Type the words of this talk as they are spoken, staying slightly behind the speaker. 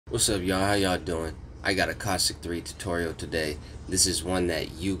What's up, y'all? How y'all doing? I got a Caustic 3 tutorial today. This is one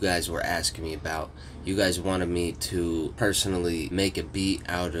that you guys were asking me about. You guys wanted me to personally make a beat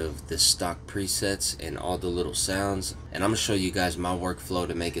out of the stock presets and all the little sounds, and I'm gonna show you guys my workflow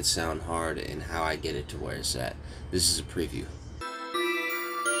to make it sound hard and how I get it to where it's at. This is a preview.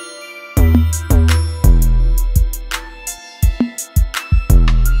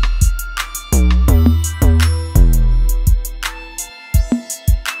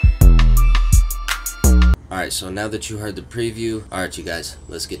 Alright, so now that you heard the preview, alright you guys,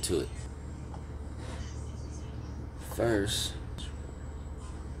 let's get to it. First,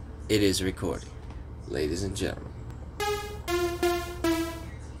 it is recording, ladies and gentlemen.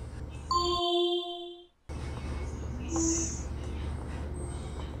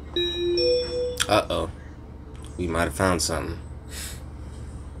 Uh-oh, we might have found something.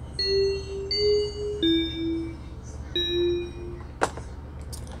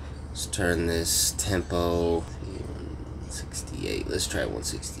 Let's turn this tempo 168. Let's try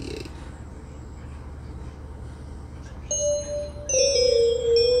 168.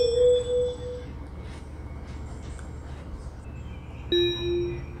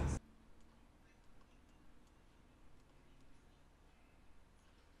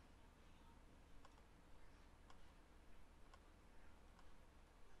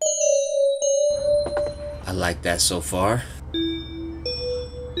 I like that so far.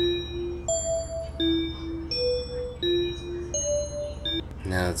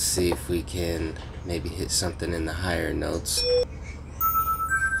 Now let's see if we can maybe hit something in the higher notes.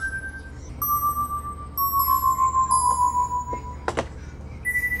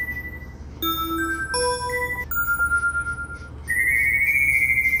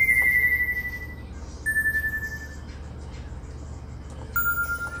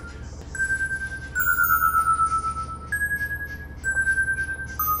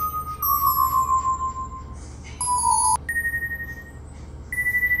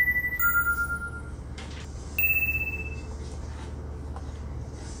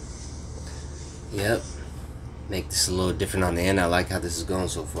 Yep, make this a little different on the end. I like how this is going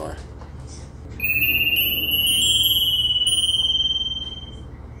so far.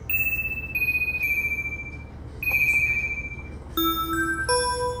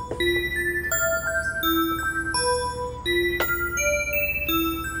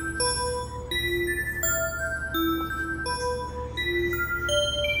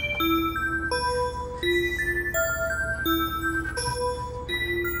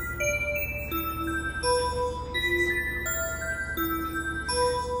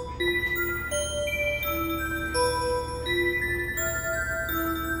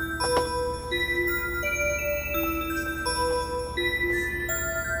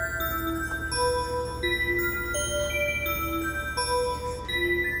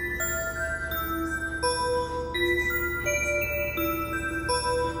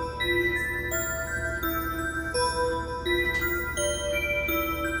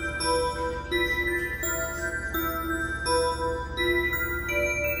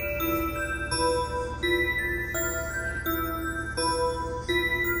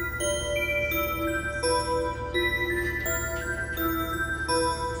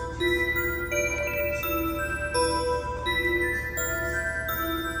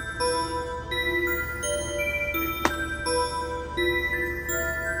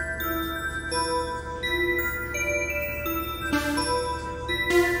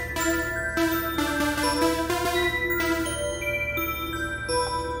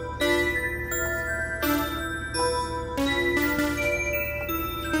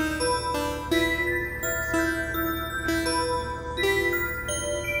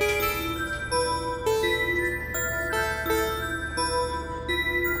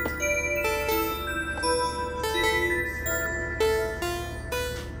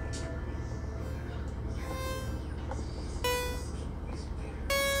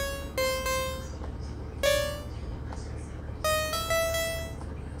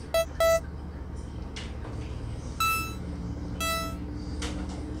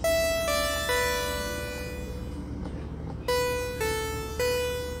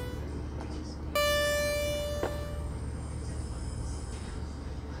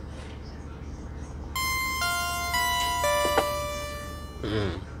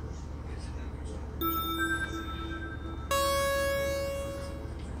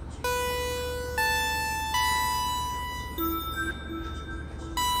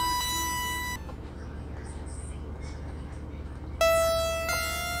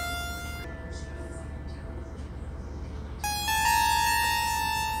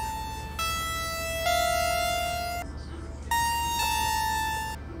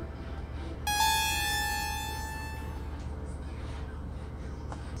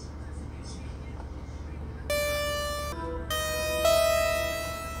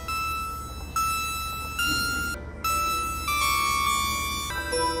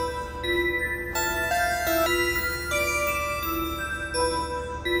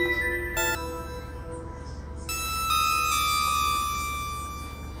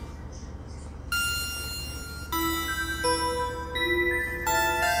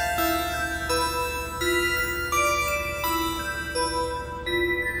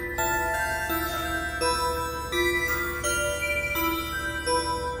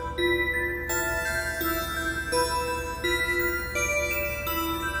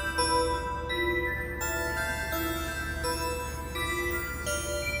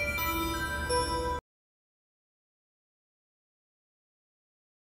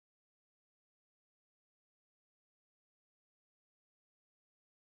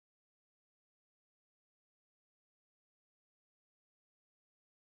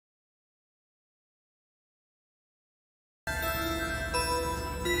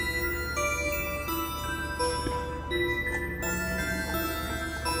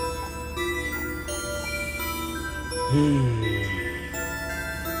 See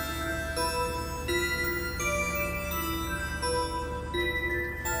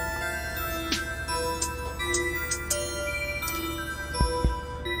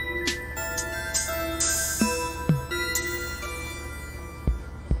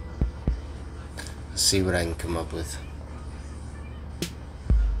what I can come up with.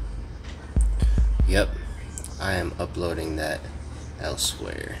 Yep, I am uploading that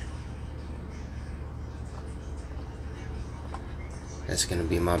elsewhere. That's gonna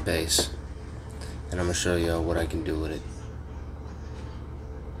be my bass, and I'm gonna show y'all what I can do with it.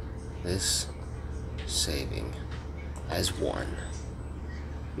 This saving as 1.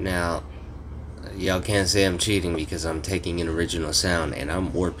 Now, y'all can't say I'm cheating because I'm taking an original sound and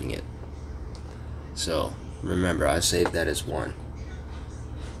I'm warping it. So remember, I saved that as 1.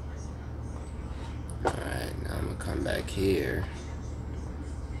 Alright, now I'm gonna come back here,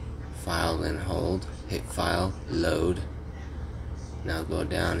 file and hold, hit file, load. Now go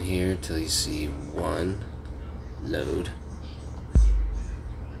down here till you see 1, load.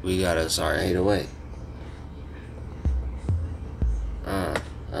 We got us our 808.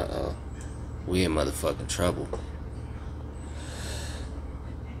 Uh-oh. We in motherfucking trouble.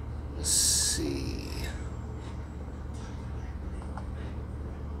 Let's see.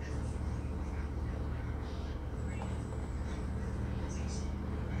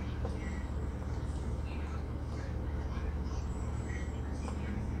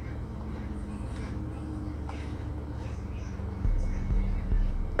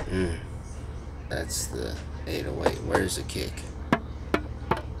 That's the 808. Where's the kick?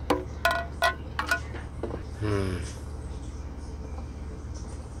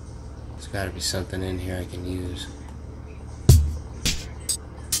 There's gotta be something in here I can use.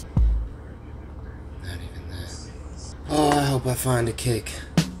 Not even that. Oh, I hope I find a kick.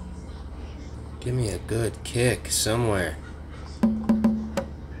 Give me a good kick somewhere.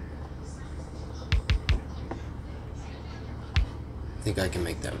 I think I can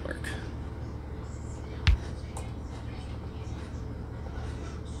make that work.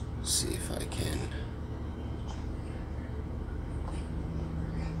 See if I can.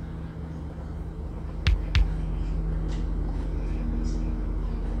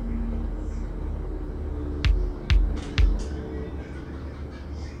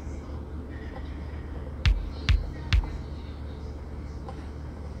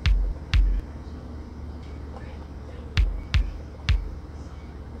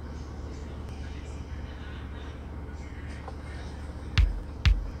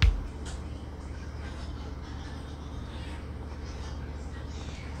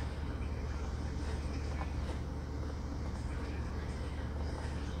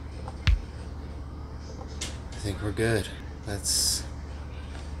 I think we're good. That's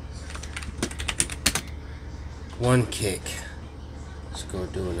 1 kick. Let's go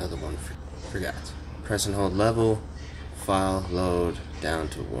do another one. Forgot. Press and hold level, file, load, down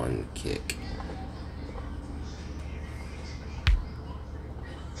to 1 kick.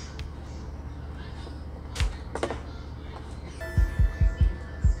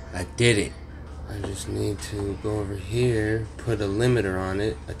 I did it. I just need to go over here, put a limiter on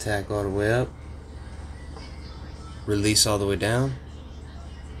it, attack all the way up, release all the way down,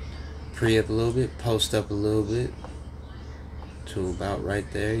 pre up a little bit, post up a little bit to about right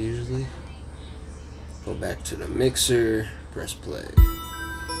there usually. Go back to the mixer, press play.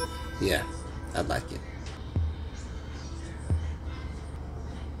 Yeah, I like it.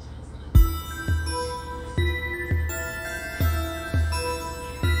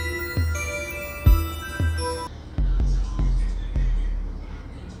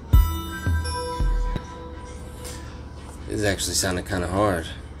 This actually sounded kind of hard.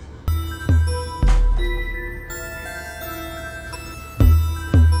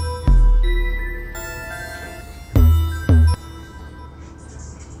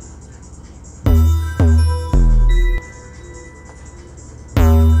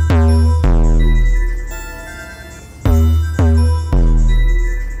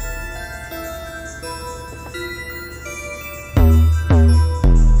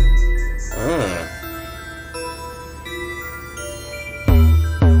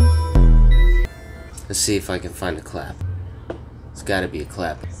 Let's see if I can find a clap. It's gotta be a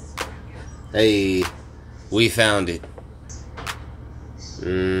clap. Hey, we found it.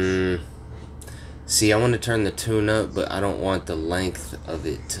 See, I want to turn the tune up, but I don't want the length of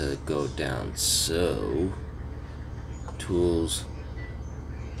it to go down. So, tools,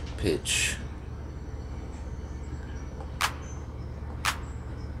 pitch.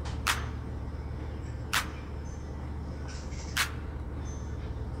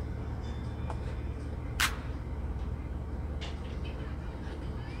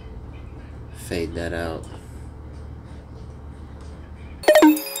 fade that out.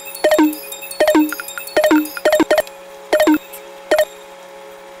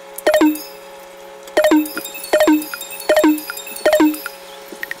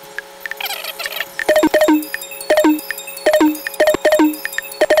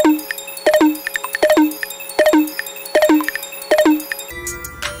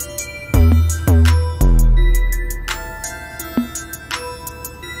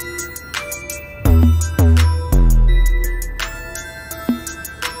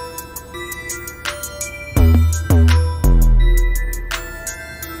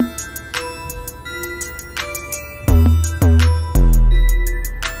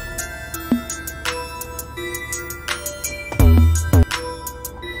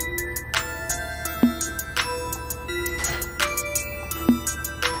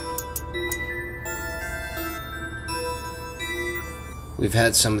 We've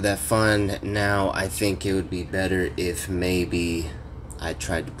had some of that fun. Now I think it would be better if maybe I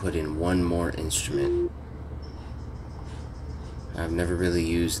tried to put in one more instrument. I've never really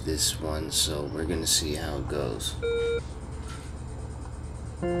used this one, so we're gonna see how it goes.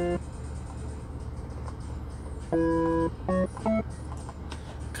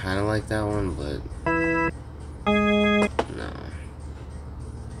 Kinda like that one, but no.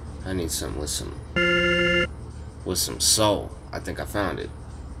 I need something with some soul. I think I found it.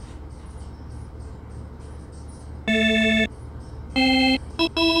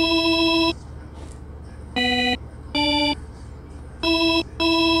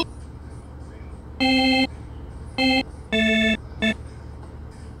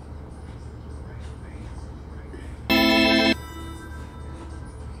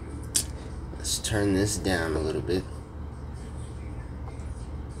 Let's turn this down a little bit.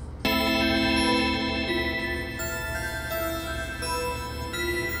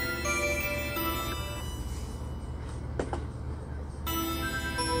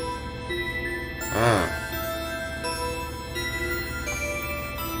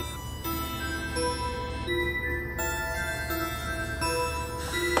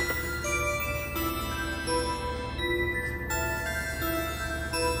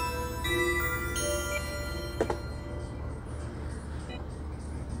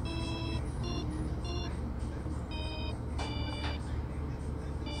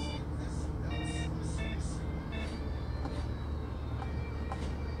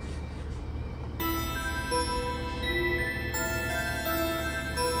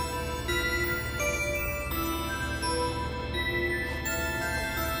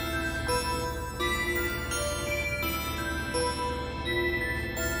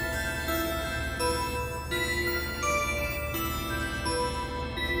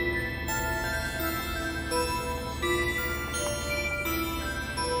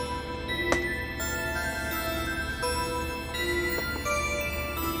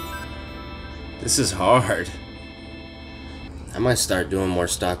 This is hard. I might start doing more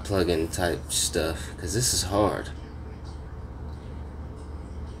stock plugin type stuff, because this is hard.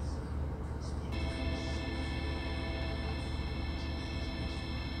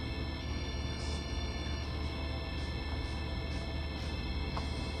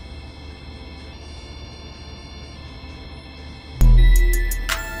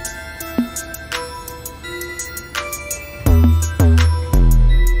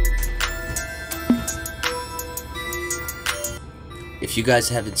 If you guys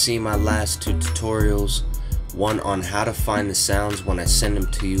haven't seen my last two tutorials, one on how to find the sounds when I send them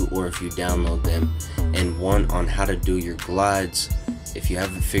to you or if you download them, and one on how to do your glides, if you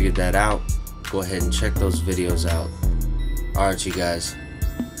haven't figured that out, go ahead and check those videos out. Alright you guys,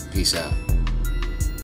 peace out.